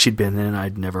other things she'd been in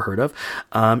I'd never heard of.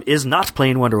 Is not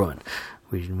playing Wonder Woman.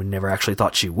 We never actually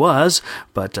thought she was,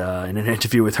 but in an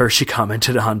interview with her, she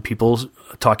commented on people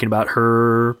talking about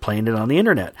her playing it on the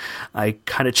internet. I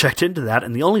kind of checked into that,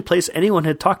 and the only place anyone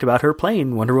had talked about her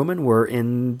playing Wonder Woman were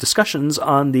in discussions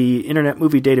on the Internet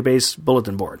Movie Database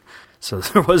bulletin board. So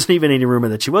there wasn't even any rumor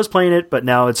that she was playing it, but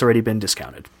now it's already been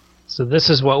discounted. So this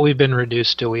is what we've been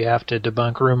reduced to. We have to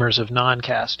debunk rumors of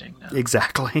non-casting now.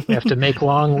 Exactly. We have to make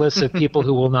long lists of people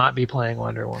who will not be playing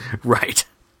Wonder Woman. Right.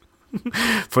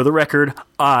 For the record,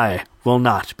 I will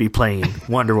not be playing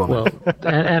Wonder Woman. Well,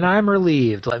 and I'm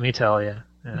relieved, let me tell you.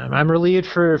 I'm relieved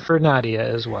for Nadia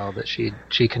as well, that she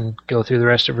can go through the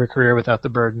rest of her career without the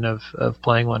burden of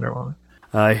playing Wonder Woman.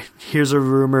 Here's a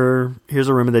rumor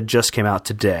that just came out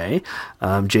today.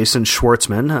 Jason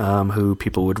Schwartzman, who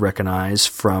people would recognize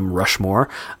from Rushmore,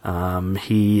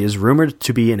 he is rumored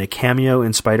to be in a cameo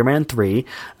in Spider-Man 3.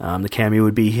 The cameo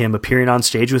would be him appearing on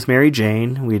stage with Mary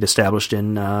Jane. We'd established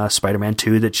in Spider-Man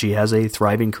 2 that she has a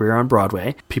thriving career on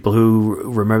Broadway. People who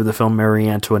remember the film Marie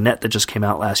Antoinette that just came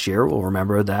out last year will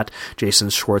remember that Jason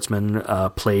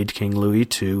Schwartzman played King Louis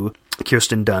to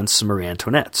Kirsten Dunst's Marie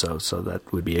Antoinette, so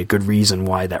that would be a good reason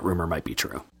why that rumor might be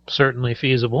true. Certainly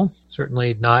feasible.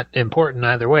 Certainly not important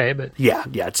either way, but... Yeah,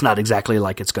 it's not exactly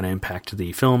like it's going to impact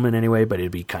the film in any way, but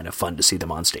it'd be kind of fun to see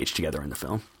them on stage together in the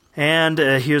film. And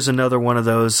here's another one of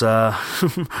those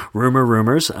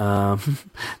rumors.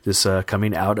 This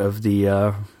coming out of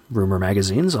the rumor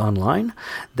magazines online,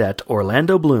 that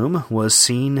Orlando Bloom was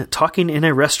seen talking in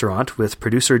a restaurant with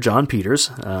producer John Peters,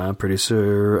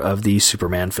 producer of the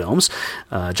Superman films,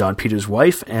 John Peters'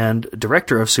 wife, and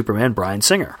director of Superman, Bryan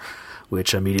Singer,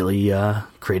 which immediately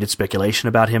created speculation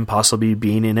about him possibly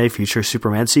being in a future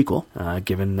Superman sequel,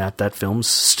 given that film's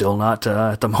still not,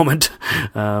 at the moment,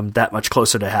 that much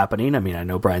closer to happening. I mean, I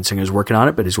know Bryan Singer's working on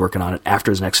it, but he's working on it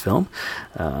after his next film.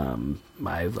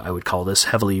 I would call this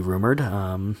heavily rumored.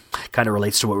 Kind of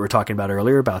relates to what we were talking about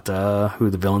earlier about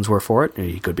who the villains were for it.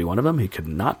 He could be one of them. He could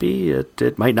not be.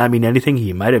 It might not mean anything.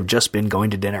 He might have just been going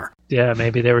to dinner. Yeah,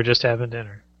 maybe they were just having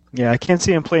dinner. Yeah, I can't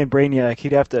see him playing Brainiac.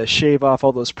 He'd have to shave off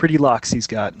all those pretty locks he's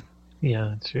got.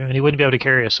 Yeah, that's true. And he wouldn't be able to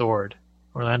carry a sword.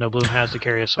 Orlando Bloom has to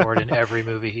carry a sword in every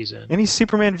movie he's in. Any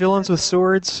Superman villains with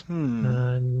swords?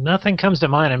 Nothing comes to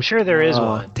mind. I'm sure there is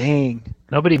one. Dang.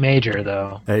 Nobody major,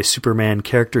 though. A Superman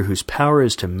character whose power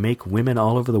is to make women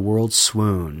all over the world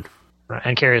swoon. Right,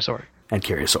 and carry a sword.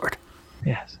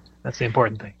 Yes, that's the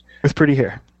important thing. With pretty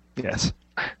hair. Yes.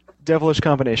 Devilish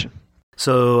combination.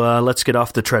 So let's get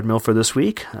off the treadmill for this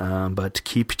week, but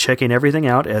keep checking everything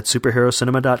out at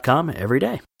superherocinema.com every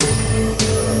day.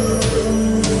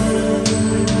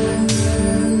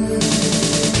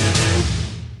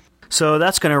 So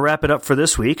that's going to wrap it up for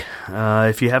this week.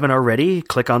 If you haven't already,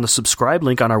 click on the subscribe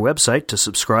link on our website to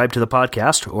subscribe to the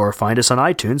podcast, or find us on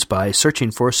iTunes by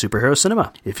searching for Superhero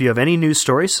Cinema. If you have any news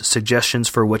stories, suggestions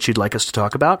for what you'd like us to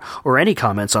talk about, or any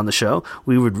comments on the show,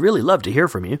 we would really love to hear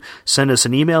from you. Send us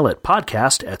an email at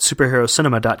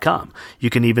podcast@superherocinema.com. You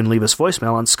can even leave us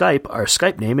voicemail on Skype. Our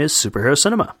Skype name is Superhero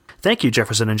Cinema. Thank you,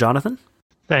 Jefferson and Jonathan.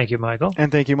 Thank you, Michael.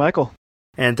 And thank you, Michael.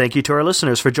 And thank you to our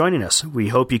listeners for joining us. We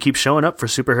hope you keep showing up for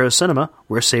Superhero Cinema.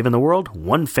 We're saving the world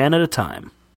one fan at a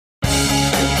time.